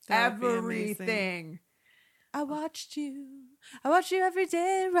be That would be everything. amazing. I watched you every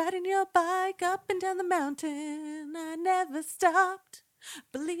day riding your bike up and down the mountain. I never stopped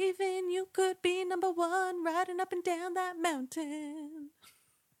believing you could be number one riding up and down that mountain.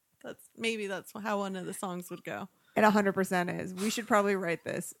 That's how one of the songs would go. It 100% is. We should probably write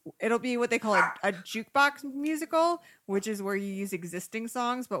this. It'll be what they call a jukebox musical, which is where you use existing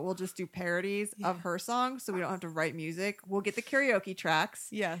songs, but we'll just do parodies of her songs, so we don't have to write music. We'll get the karaoke tracks.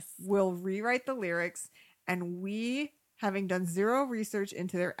 Yes. We'll rewrite the lyrics, and we, having done zero research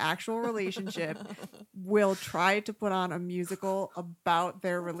into their actual relationship, will try to put on a musical about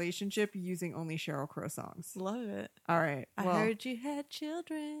their relationship using only Sheryl Crow songs. Love it. All right. I heard you had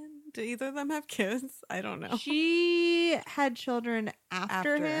children. Do either of them have kids? I don't know. She had children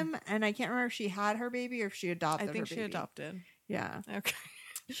after After. him, and I can't remember if she had her baby or if she adopted I think her she baby. adopted. Yeah. Okay.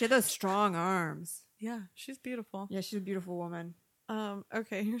 She had those strong arms. Yeah, she's beautiful. Yeah, she's a beautiful woman.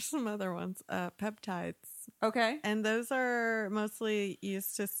 Okay, here's some other ones. Peptides. Okay. And those are mostly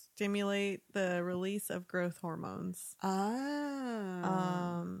used to stimulate the release of growth hormones.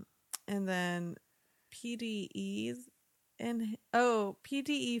 Ah. And then PDE5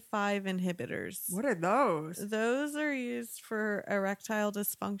 inhibitors. What are those? Those are used for erectile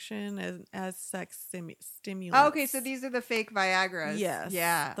dysfunction as sex stimulants. Oh, okay, so these are the fake Viagra's. Yes.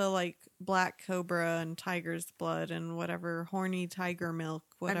 Yeah. The like black cobra and tiger's blood and whatever horny tiger milk,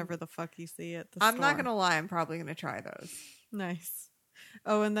 whatever the fuck you see at the store. I'm not going to lie. I'm probably going to try those. Nice.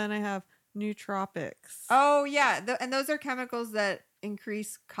 Oh, and then I have nootropics. Oh, yeah. And those are chemicals that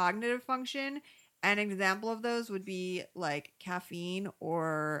increase cognitive function. An example of those would be like caffeine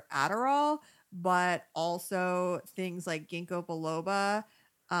or Adderall, but also things like ginkgo biloba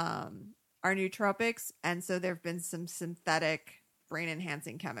are nootropics. And so there have been some synthetic brain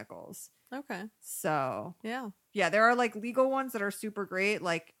enhancing chemicals. Okay. So Yeah. yeah, there are like legal ones that are super great.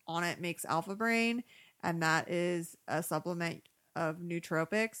 Like On It makes Alpha Brain, and that is a supplement of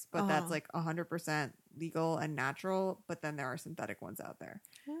nootropics, but that's like 100% legal and natural. But then there are synthetic ones out there.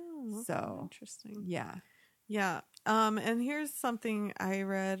 Oh, okay. So Interesting. yeah. Yeah. And here's something I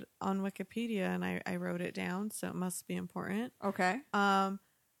read on Wikipedia, and I wrote it down, so it must be important. Okay.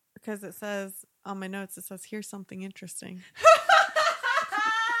 Because it says on my notes, it says, here's something interesting.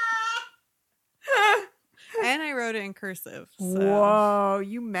 And I wrote it in cursive. So. Whoa,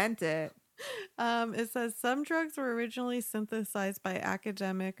 you meant it. It says some drugs were originally synthesized by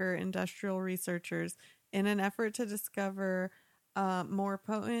academic or industrial researchers in an effort to discover more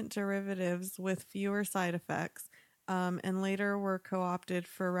potent derivatives with fewer side effects, and later were co-opted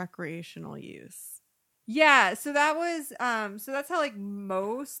for recreational use. Yeah, so that was so that's how like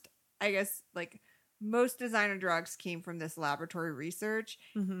most, I guess, like most designer drugs came from this laboratory research.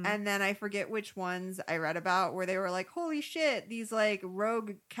 Mm-hmm. And then I forget which ones I read about where they were like, holy shit, these like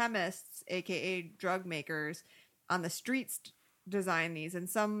rogue chemists, aka drug makers on the streets design these. And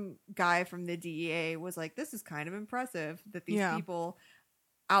some guy from the DEA was like, this is kind of impressive that these people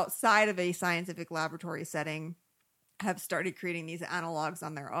outside of a scientific laboratory setting have started creating these analogs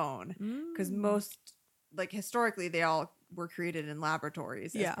on their own. Because most, like historically, they all were created in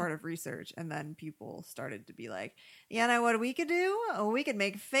laboratories as part of research, and then people started to be like, you know what we could do? We could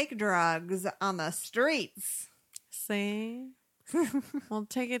make fake drugs on the streets. See? We'll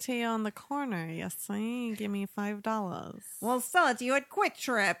take it to you on the corner, you see? Give me $5. We'll sell it to you at Quick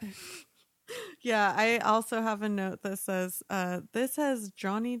Trip. Yeah, I also have a note that says, this has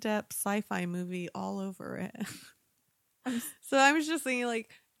Johnny Depp sci-fi movie all over it. So I was just thinking,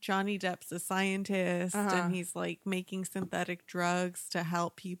 like, Johnny Depp's a scientist and he's like making synthetic drugs to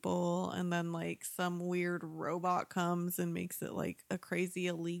help people, and then like some weird robot comes and makes it like a crazy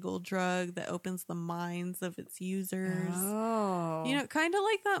illegal drug that opens the minds of its users. Oh. You know, kind of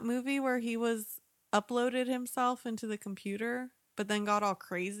like that movie where he was uploaded himself into the computer but then got all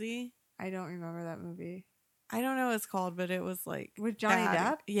crazy. I don't remember that movie. I don't know what it's called, but it was like With Johnny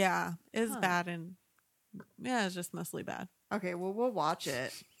bad. Depp? Yeah, it was bad, and yeah, it's just mostly bad. Okay, well, we'll watch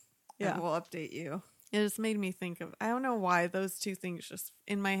it. Yeah. And we'll update you. It just made me think of, I don't know why those two things just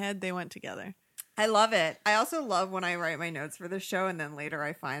in my head, they went together. I love it. I also love when I write my notes for the show and then later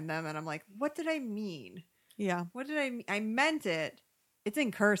I find them and I'm like, what did I mean? Yeah. What did I mean? I meant it. It's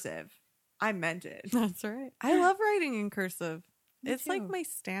in cursive. I meant it. That's right. I love writing in cursive. Me It's like too. my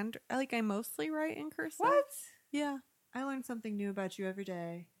standard, like I mostly write in cursive. What? Yeah. I learn something new about you every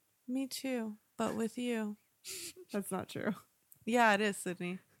day. Me too. But with you. That's not true. Yeah, it is,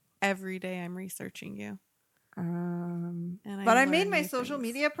 Sydney. Every day I'm researching you. And But I learn made my new social things.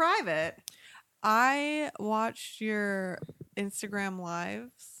 media private. I watched your Instagram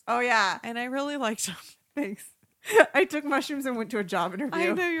lives Oh, yeah. and I really liked them. Thanks. I took mushrooms and went to a job interview.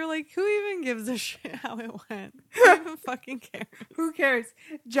 I know, you're like, who even gives a shit how it went? Who even fucking cares? Who cares?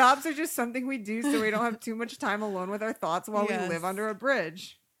 Jobs are just something we do so we don't have too much time alone with our thoughts while Yes. we live under a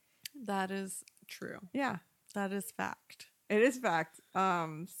bridge. That is true. Yeah, That is fact. it is fact.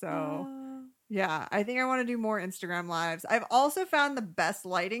 Yeah, I think I want to do more Instagram lives. I've also found the best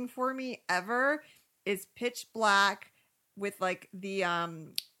lighting for me ever is pitch black with like the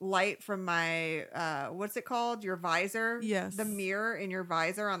light from my what's it called? Your visor? Yes. The mirror in your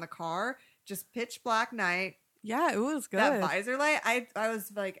visor on the car. Just pitch black night. Yeah, it was good. That visor light, I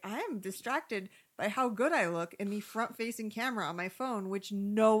was like, I am distracted by how good I look in the front facing camera on my phone, which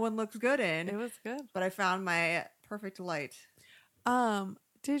no one looks good in. It was good. But I found my perfect light.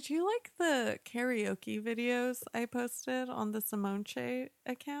 Did you like the karaoke videos I posted on the Simone Che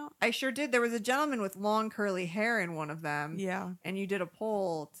account? I sure did. There was a gentleman with long curly hair in one of them. Yeah. And you did a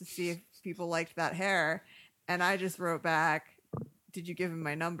poll to see if people liked that hair. And I just wrote back, did you give him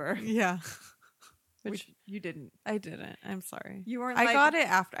my number? Yeah. Which you didn't. I didn't. I'm sorry. You weren't I like, got it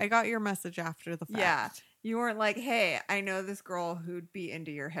after. I got your message after the fact. Yeah. You weren't like, hey, I know this girl who'd be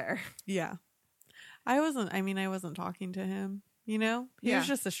into your hair. Yeah. I wasn't talking to him, you know? He was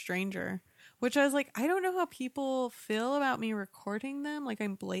just a stranger. Which I was like, I don't know how people feel about me recording them. Like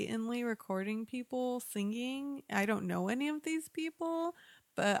I'm blatantly recording people singing. I don't know any of these people,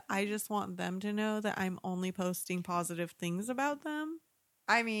 but I just want them to know that I'm only posting positive things about them.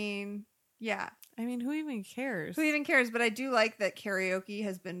 I mean, yeah. I mean, who even cares? Who even cares? But I do like that karaoke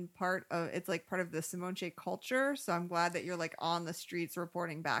has been part of the Simone Che culture. So I'm glad that you're like on the streets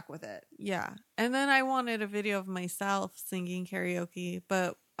reporting back with it. Yeah. And then I wanted a video of myself singing karaoke,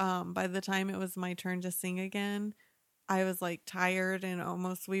 but by the time it was my turn to sing again, I was like tired and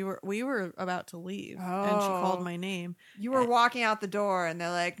almost we were about to leave and she called my name. You were walking out the door and they're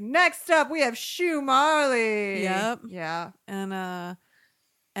like, next up we have Shoe Marley. Yep. Yeah.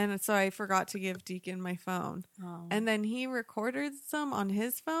 And so I forgot to give Deacon my phone. Oh. And then he recorded some on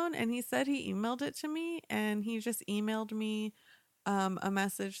his phone and he said he emailed it to me and he just emailed me a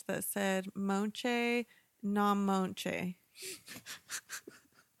message that said Monche non Monche.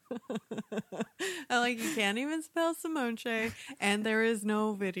 And like you can't even spell Simonche and there is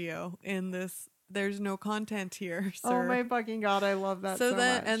no video in this. There's no content here, sir. Oh my fucking god, I love that so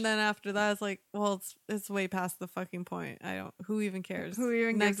then much. and then after that it's like, well, it's way past the fucking point. Who even cares? Who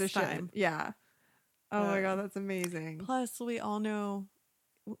even Next gives a time. shit? Yeah. Oh my god, that's amazing. Plus we all know,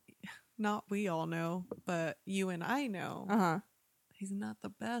 not we all know, but you and I know Uh-huh. he's not the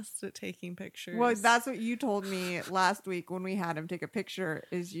best at taking pictures. Well, that's what you told me last week when we had him take a picture.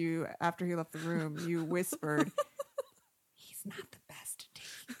 Is you after he left the room, you whispered, "He's not the best at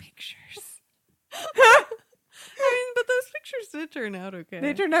taking pictures." I mean, but those pictures did turn out okay.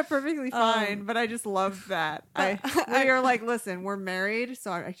 They turned out perfectly fine, but I just loved that. We are like, listen, we're married,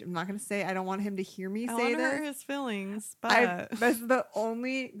 so I'm not going to say. I don't want him to hear me I say want to this. hurt his feelings, but This is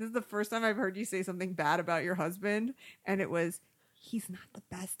the first time I've heard you say something bad about your husband, and it was, he's not the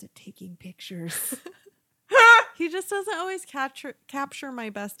best at taking pictures. he just doesn't always capture my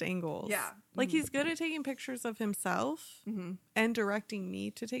best angles. Yeah. Like he's good at taking pictures of himself and directing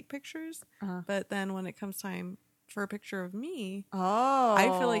me to take pictures. Uh-huh. But then when it comes time for a picture of me, Oh. I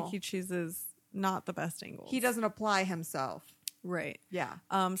feel like he chooses not the best angles. He doesn't apply himself. Right. Yeah.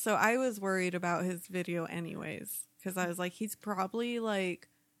 So I was worried about his video anyways, because I was like, he's probably like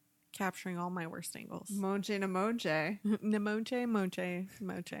capturing all my worst angles. Monche na monche. Namonche, moche,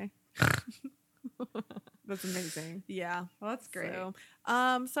 moche. That's amazing. Yeah. Well, that's great. So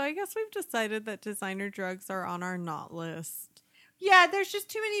I guess we've decided that designer drugs are on our not list. Yeah, there's just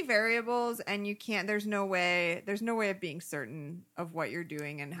too many variables, and there's no way of being certain of what you're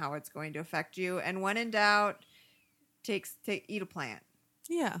doing and how it's going to affect you. And when in doubt, eat a plant.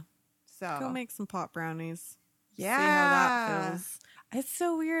 Yeah. So go make some pot brownies. Yeah. See how that feels. It's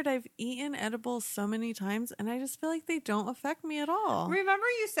so weird. I've eaten edibles so many times, and I just feel like they don't affect me at all. Remember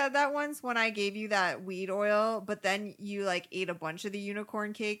you said that once when I gave you that weed oil, but then you like ate a bunch of the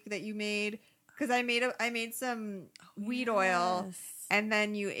unicorn cake that you made? Because I made some weed oil, and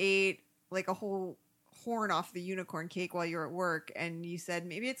then you ate like a whole horn off the unicorn cake while you were at work, and you said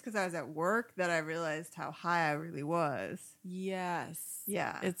maybe it's because I was at work that I realized how high I really was. Yes.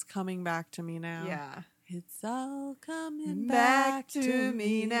 Yeah. It's coming back to me now. Yeah. It's all coming Back to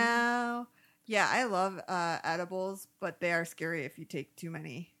me now. Yeah, I love edibles, but they are scary if you take too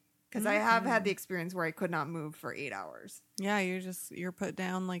many. Because I have had the experience where I could not move for 8 hours. Yeah, you're put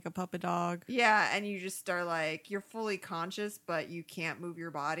down like a puppet dog. Yeah, and you just are like, you're fully conscious, but you can't move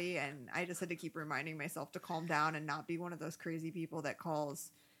your body. And I just had to keep reminding myself to calm down and not be one of those crazy people that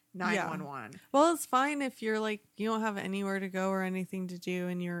calls 911. Well, it's fine if you're like, you don't have anywhere to go or anything to do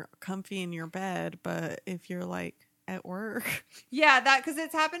and you're comfy in your bed. But if you're like at work. Yeah, because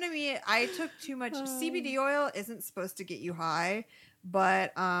it's happened to me. I took too much. CBD oil isn't supposed to get you high.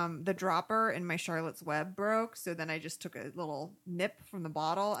 But the dropper in my Charlotte's Web broke, so then I just took a little nip from the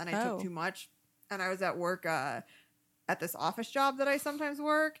bottle, and I took too much. And I was at work at this office job that I sometimes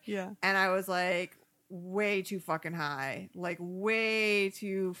work. Yeah. And I was like way too fucking high. Like way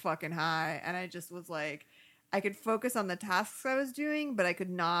too fucking high. And I just was like, I could focus on the tasks I was doing, but I could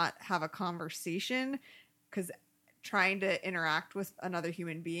not have a conversation because trying to interact with another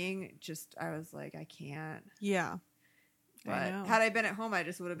human being, I was like, I can't. Yeah. But had I been at home, I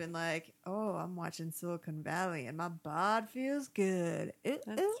just would have been like, oh, I'm watching Silicon Valley and my bod feels good.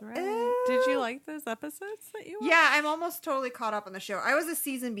 That's right. Did you like those episodes that you watched? Yeah, I'm almost totally caught up on the show. I was a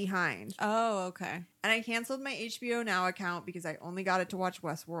season behind. Oh, okay. And I canceled my HBO Now account because I only got it to watch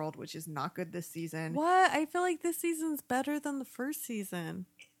Westworld, which is not good this season. What? I feel like this season's better than the first season.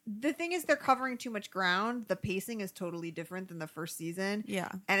 The thing is, they're covering too much ground. The pacing is totally different than the first season. Yeah.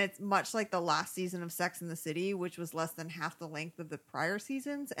 And it's much like the last season of Sex and the City, which was less than half the length of the prior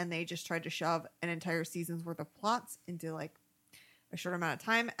seasons. And they just tried to shove an entire season's worth of plots into like a short amount of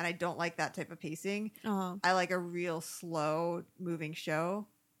time. And I don't like that type of pacing. Uh-huh. I like a real slow moving show.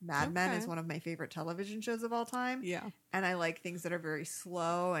 Mad Men is one of my favorite television shows of all time. Yeah. And I like things that are very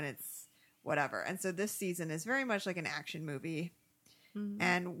slow and it's whatever. And so this season is very much like an action movie. Mm-hmm.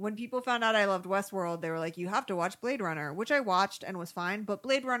 And when people found out I loved Westworld, they were like, you have to watch Blade Runner, which I watched and was fine. But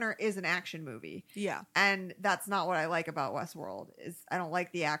Blade Runner is an action movie. Yeah. And that's not what I like about Westworld. Is I don't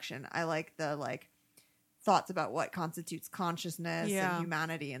like the action. I like the thoughts about what constitutes consciousness and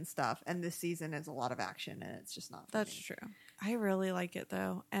humanity and stuff. And this season is a lot of action and it's just not for That's me. true. I really like it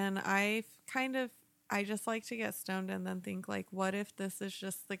though. And I just like to get stoned and then think like, what if this is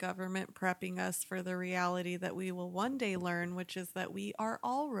just the government prepping us for the reality that we will one day learn, which is that we are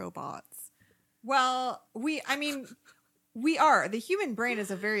all robots. Well, we are. The human brain is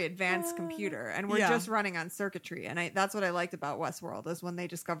a very advanced computer and we're just running on circuitry. And that's what I liked about Westworld is when they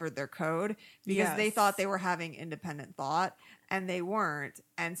discovered their code because they thought they were having independent thought and they weren't.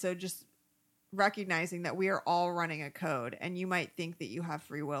 And so just recognizing that we are all running a code and you might think that you have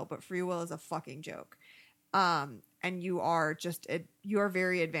free will, but free will is a fucking joke. And you are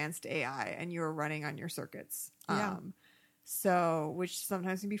very advanced AI and you're running on your circuits. So, which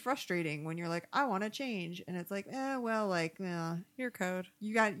sometimes can be frustrating when you're like, I want to change. And it's like, Your code.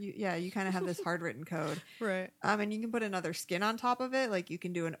 You kind of have this hard written code. Right. And you can put another skin on top of it. Like you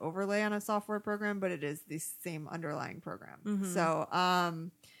can do an overlay on a software program, but it is the same underlying program. Mm-hmm.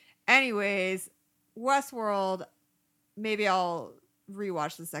 So, anyways, Westworld, maybe I'll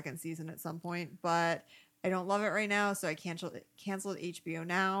rewatch the second season at some point, but I don't love it right now, so I canceled HBO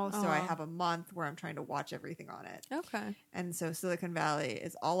Now, so I have a month where I'm trying to watch everything on it. Okay. And so Silicon Valley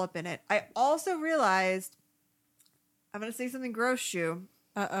is all up in it. I also realized, I'm going to say something gross, Shu.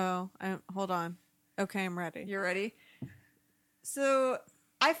 Uh-oh. Hold on. Okay, I'm ready. You're ready? So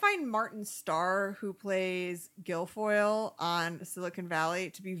I find Martin Starr, who plays Guilfoyle on Silicon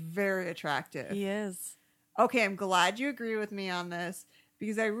Valley, to be very attractive. He is. Okay, I'm glad you agree with me on this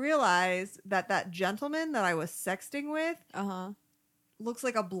because I realized that gentleman that I was sexting with looks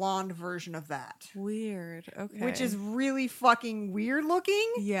like a blonde version of that. Weird. Okay. Which is really fucking weird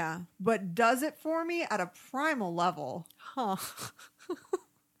looking. Yeah. But does it for me at a primal level. Huh.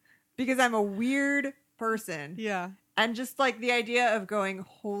 Because I'm a weird person. Yeah. And just like the idea of going,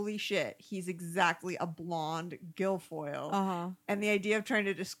 holy shit, he's exactly a blonde Guilfoyle. Uh-huh. And the idea of trying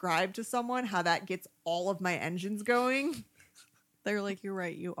to describe to someone how that gets all of my engines going. They're like, you're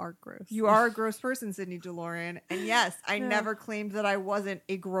right, you are gross. You are a gross person, Sydney DeLorean. And yes, I Yeah. never claimed that I wasn't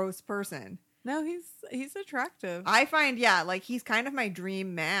a gross person. No, he's attractive. I find, yeah, like he's kind of my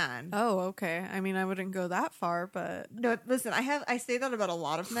dream man. Oh, okay. I mean, I wouldn't go that far, but No, listen, I say that about a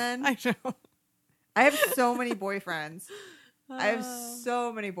lot of men. I know. I have so many boyfriends. I have Oh,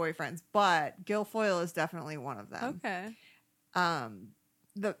 so many boyfriends, but Guilfoyle is definitely one of them. okay.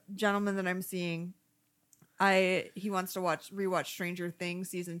 The gentleman that I'm seeing, he wants to rewatch Stranger Things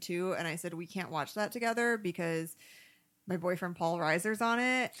season 2, and I said we can't watch that together because my boyfriend Paul Reiser's on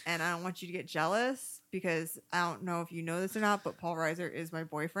it, and I don't want you to get jealous because I don't know if you know this or not, but Paul Reiser is my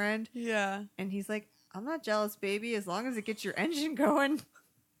boyfriend, Yeah. and he's like, I'm not jealous, baby, as long as it gets your engine going.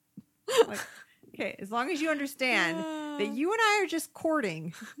 I'm like, okay, as long as you understand that you and I are just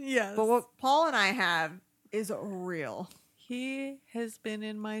courting, Yes. but what Paul and I have is real. He has been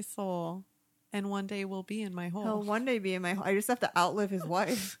in my soul and one day will be in my hole. He'll one day be in my. I just have to outlive his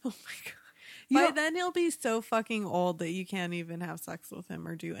wife. Oh my god. You By know- then he'll be so fucking old that you can't even have sex with him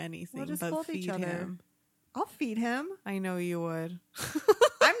or do anything just but hold each feed other. him. I'll feed him. I know you would.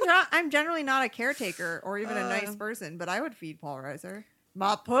 I'm generally not a caretaker or even a nice Uh. person, but I would feed Paul Reiser.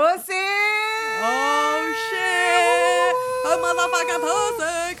 My pussy. Oh shit! Oh motherfucking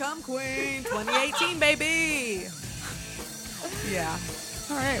pussy, come queen, 2018 baby. Yeah.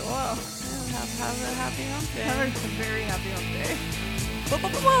 All right. Well, Have a happy hump day. have a very happy hump day. Bow, bow,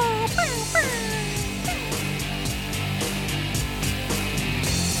 bow, bow, bow, bow.